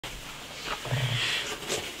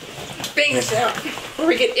bang this out before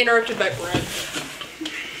we get interrupted by bread.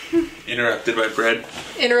 Interrupted by bread?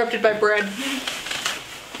 Interrupted by bread.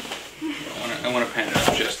 I want to pan it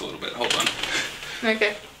up just a little bit. Hold on.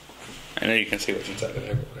 Okay. I know you can see what's inside of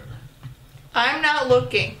there, but whatever. I'm not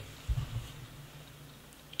looking.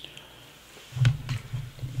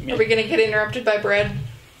 Are we gonna get interrupted by bread?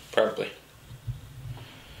 Probably.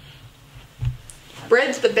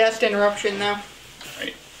 Bread's the best interruption, though.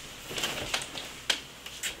 Right.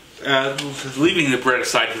 Leaving the bread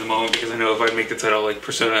aside for the moment, because I know if I make the title like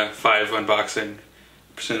Persona 5 unboxing,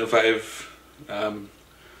 Persona 5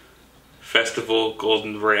 Festival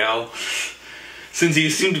Golden Royale, since you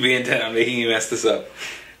seem to be intent on making me mess this up.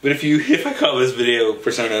 But if I call this video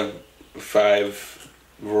Persona 5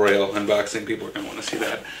 Royal unboxing, people are going to want to see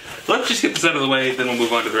that. Let's just get this out of the way, then we'll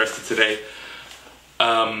move on to the rest of today.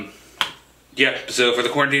 Yeah, so for the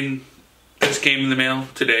quarantine, this came in the mail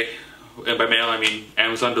today. And by mail, I mean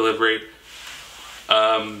Amazon delivery.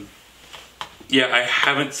 Yeah, I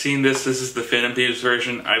haven't seen this. This is the Phantom Thieves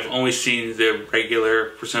version. I've only seen the regular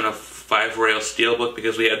Persona 5 Royal Steelbook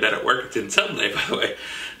because we had that at work. It didn't sell today, by the way.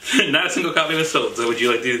 Not a single copy was sold, so would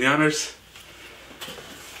you like to do the honors?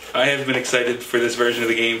 I have been excited for this version of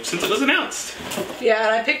the game since it was announced. Yeah,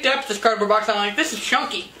 and I picked up this cardboard box and I'm like, this is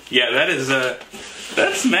chunky. Yeah, that is,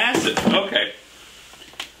 that's massive. Okay.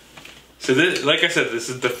 So this, like I said, this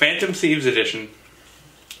is the Phantom Thieves edition.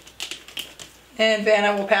 And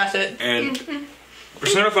Vanna will pass it. And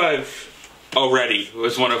Persona 5 already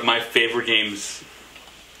was one of my favorite games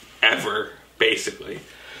ever, basically.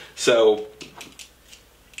 So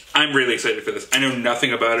I'm really excited for this. I know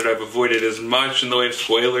nothing about it. I've avoided as much in the way of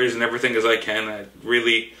spoilers and everything as I can. I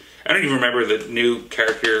don't even remember the new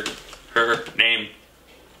character, her name.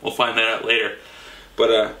 We'll find that out later.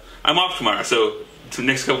 But I'm off tomorrow, so the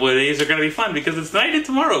next couple of days are going to be fun because it's tonight and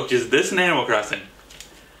tomorrow, which is this and Animal Crossing.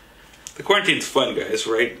 The quarantine's fun, guys,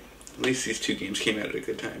 right? At least these two games came out at a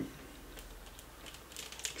good time.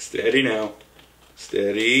 Steady now.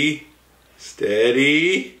 Steady.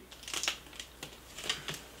 Steady.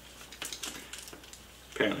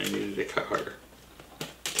 Apparently I needed to cut harder.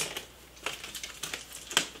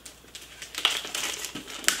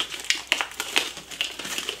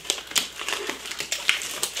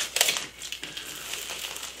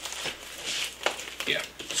 Yeah.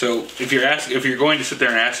 So if you're going to sit there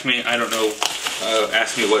and ask me, I don't know,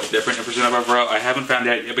 ask me what's different in Persona 5 Royal, I haven't found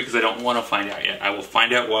out yet because I don't want to find out yet. I will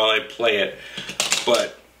find out while I play it.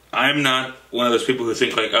 But I'm not one of those people who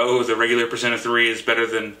think like, oh, the regular Persona 3 is better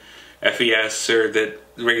than FES, or that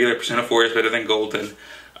regular Persona 4 is better than Golden.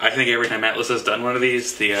 I think every time Atlas has done one of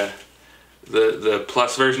these, the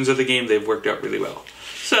plus versions of the game, they've worked out really well.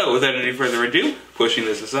 So without any further ado, pushing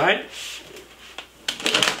this aside,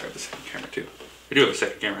 I'll grab the second camera too. I do have a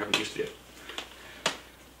second camera, I haven't used it yet.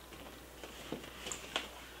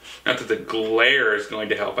 Not that the glare is going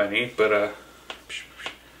to help any, but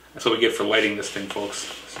that's what we get for lighting this thing,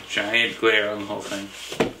 folks. It's a giant glare on the whole thing.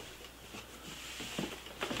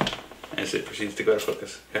 As it proceeds to go out of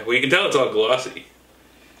focus. Yeah, well, you can tell it's all glossy.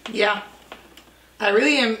 Yeah. I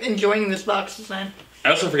really am enjoying this box design. I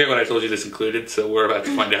also forget what I told you this included, so we're about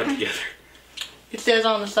to find out together. It says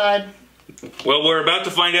on the side. Well, we're about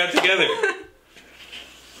to find out together.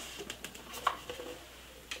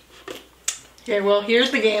 Okay, well,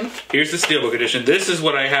 here's the game. Here's the Steelbook edition. This is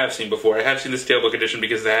what I have seen before. I have seen the Steelbook edition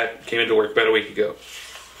because that came into work about a week ago.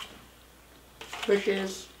 Which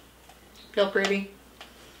is real pretty.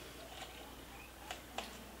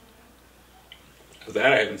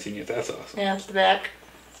 That I haven't seen yet. That's awesome. Yeah, it's the back.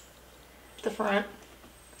 The front.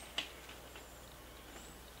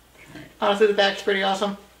 Right. Honestly, the back's pretty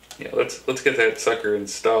awesome. Yeah, let's get that sucker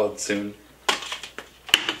installed soon.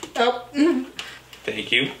 Oh.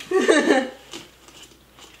 Thank you.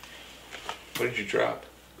 What did you drop?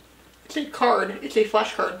 It's a card. It's a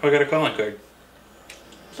flash card. Oh, I got a calling card.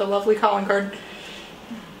 It's a lovely calling card.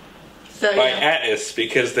 So, By yeah. Atlas,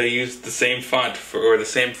 because they used the same font or the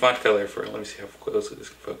same font color for. Let me see how closely this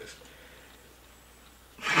can focus.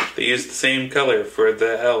 They used the same color for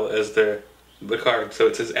the L as the card, so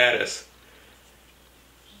it says Atlas.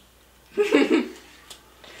 Put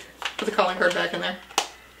the calling card back in there.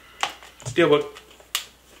 Steelbook.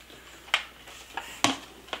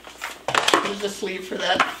 There's the sleeve for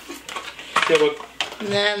that. Steelbook. And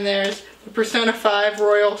then there's the Persona 5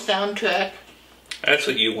 Royal soundtrack. That's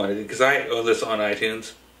what you wanted, because I own this on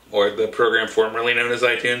iTunes, or the program formerly known as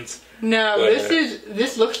iTunes. No, but,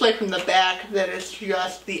 this looks like from the back that it's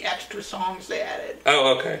just the extra songs they added.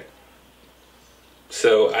 Oh, okay.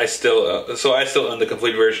 So I still own the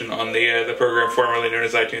complete version on the program formerly known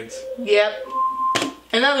as iTunes. Yep.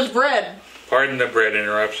 And that was bread. Pardon the bread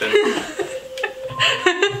interruption.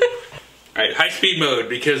 Alright, high speed mode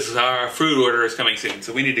because our food order is coming soon,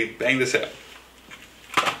 so we need to bang this out.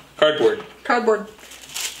 Cardboard. Cardboard.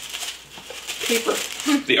 Paper.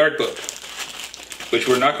 The art book, which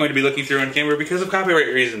we're not going to be looking through on camera because of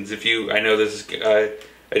copyright reasons. I know this is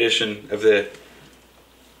edition of the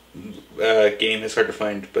game is hard to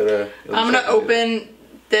find, but I'm gonna open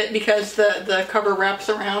it because the cover wraps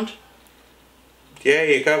around. Yeah,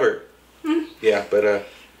 you cover. Yeah, but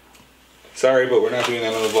sorry, but we're not doing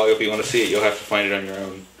that on the vlog. If you want to see it, you'll have to find it on your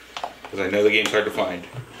own, because I know the game's hard to find.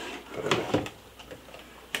 But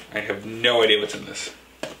I have no idea what's in this.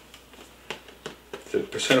 It's a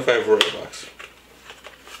Persona 5 Royal box.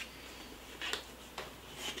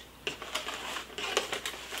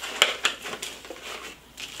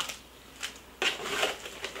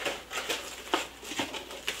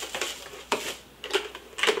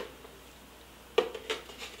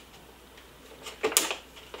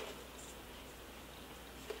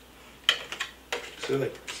 Is there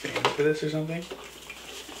like stand for this or something?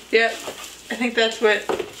 Yeah, I think that's what.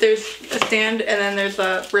 There's a stand and then there's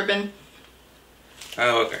a ribbon.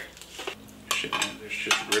 Oh, okay. Shit, man, there's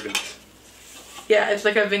just ribbons. Yeah, it's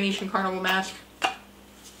like a Venetian carnival mask.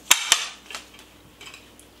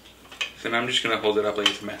 So now I'm just gonna hold it up like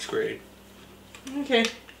it's a masquerade. Okay.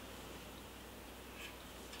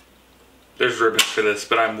 There's ribbons for this,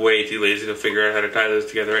 but I'm way too lazy to figure out how to tie those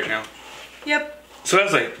together right now. Yep. So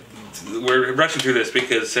that's like, we're rushing through this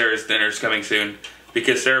because Sarah's dinner is coming soon.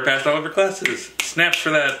 Because Sarah passed all of her classes. Snaps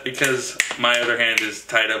for that because my other hand is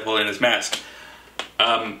tied up holding this mask.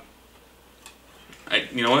 You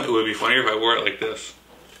know what? It would be funnier if I wore it like this.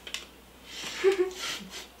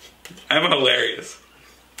 I'm hilarious.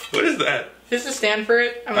 What is that? There's a stand for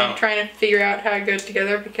it. I'm trying to figure out how it goes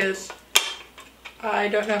together because I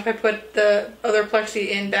don't know if I put the other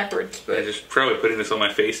plexi in backwards. But I'm just probably putting this on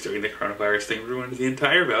my face during the coronavirus thing ruined the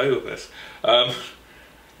entire value of this.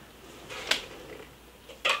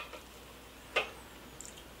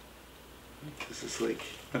 This is like,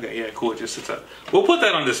 okay, yeah, cool, it just sits up. We'll put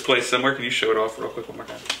that on display somewhere. Can you show it off real quick one more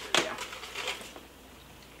time? Yeah.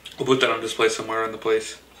 We'll put that on display somewhere in the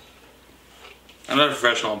place. I'm not a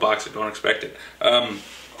professional unboxer, don't expect it.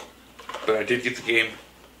 But I did get the game,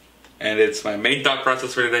 and it's my main thought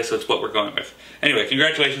process for today, so it's what we're going with. Anyway,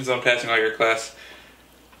 congratulations on passing all your class.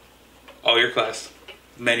 All your class.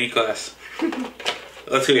 Many class.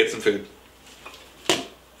 Let's go get some food.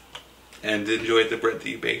 And enjoy the bread that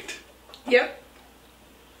you baked. Yep.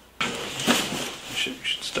 We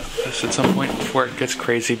should stop this at some point before it gets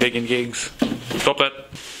crazy big in gigs. Stop that.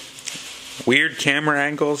 Weird camera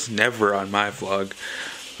angles, never on my vlog.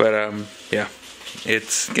 But yeah,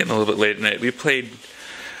 it's getting a little bit late at night. We played,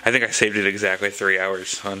 I think I saved it exactly 3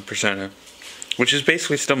 hours on Persona, which is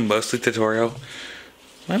basically still mostly tutorial.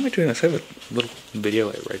 Why am I doing this? I have a little video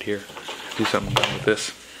light right here. Do something fun with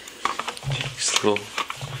this. Just a little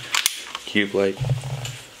cube light.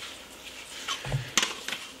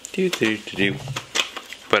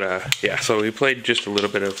 But yeah, so we played just a little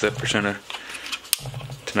bit of the Persona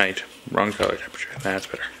tonight. Wrong color temperature. That's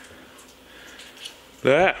better.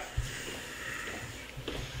 Ah.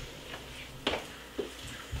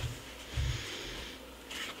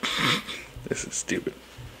 This is stupid.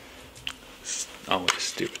 This is always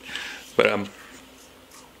stupid. But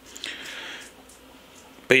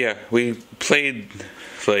yeah, we played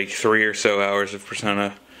like 3 or so hours of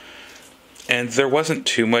Persona. And there wasn't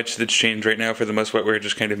too much that's changed right now. For the most part, we were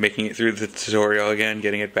just kind of making it through the tutorial again,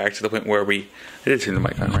 getting it back to the point where I did turn the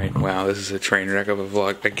mic on, right? Wow, this is a train wreck of a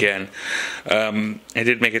vlog again. I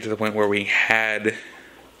did make it to the point where we had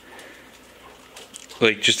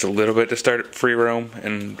like just a little bit to start free roam,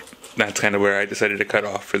 and that's kind of where I decided to cut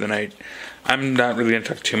off for the night. I'm not really going to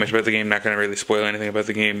talk too much about the game, not going to really spoil anything about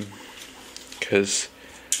the game, because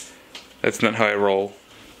that's not how I roll.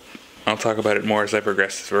 I'll talk about it more as I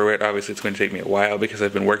progress through it. Obviously, it's going to take me a while because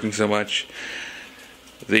I've been working so much.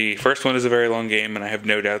 The first one is a very long game, and I have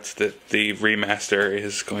no doubts that the remaster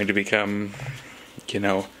is going to become, you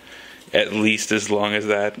know, at least as long as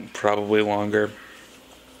that, probably longer.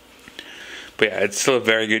 But yeah, it's still a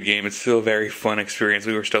very good game. It's still a very fun experience.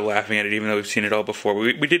 We were still laughing at it, even though we've seen it all before.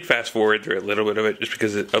 We did fast forward through a little bit of it, just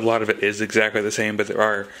because a lot of it is exactly the same, but there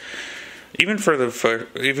are... Even for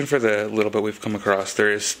the little bit we've come across, there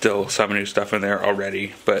is still some new stuff in there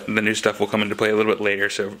already, but the new stuff will come into play a little bit later.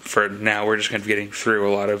 So for now, we're just kind of getting through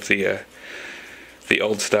a lot of the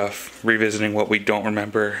old stuff, revisiting what we don't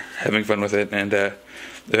remember, having fun with it, and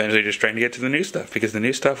eventually just trying to get to the new stuff, because the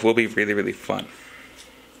new stuff will be really, really fun.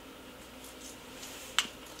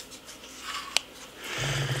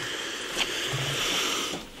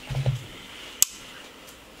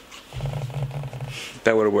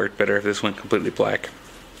 That would have worked better if this went completely black.